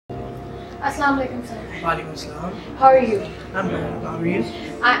Assalamu alaikum, sir. Walaikum Assalam. How are you? I'm good. How are you?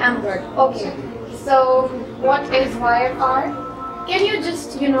 I am good. Okay. So, what is YFR? Can you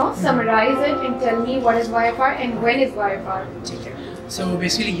just, summarize it and tell me what is YFR and when is YFR? Okay. So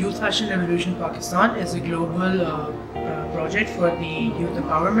basically, Youth Fashion Revolution Pakistan is a global project for the youth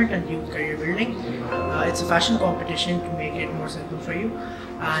empowerment and youth career building. It's a fashion competition to make it more simple for you,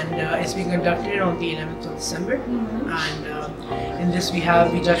 and it's being conducted on the 11th of December. And in this we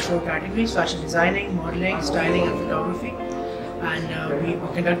judge 4 categories: fashion designing, modeling, styling, and photography. And we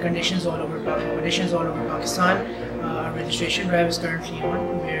conduct competitions all over Pakistan. Our registration drive is currently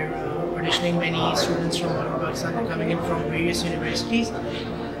on. We're auditioning many students from all over Pakistan. They're coming in from various universities,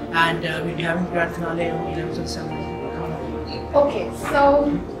 and we'll be having grand finale on the 11th of December. Okay, so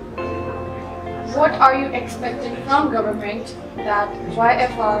what are you expecting from government that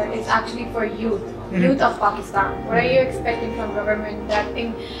YFR is actually for youth of Pakistan? What are you expecting from government that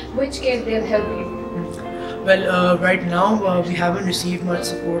in which case they'll help you? Well, right now we haven't received much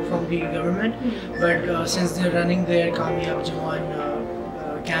support from the government, but since they're running their Kamyab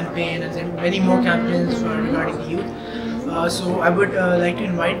Jawan campaign and then many more campaigns regarding the youth, so I would like to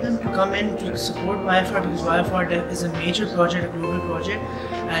invite them to come in to support YFR, because YFR is a major project, a global project,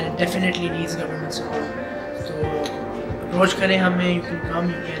 and it definitely needs government support. So approach kare hame, you can come,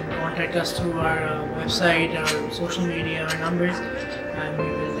 you can contact us through our website, our social media, our numbers, and we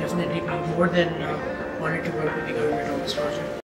will definitely be more than honored to work with the government on this project.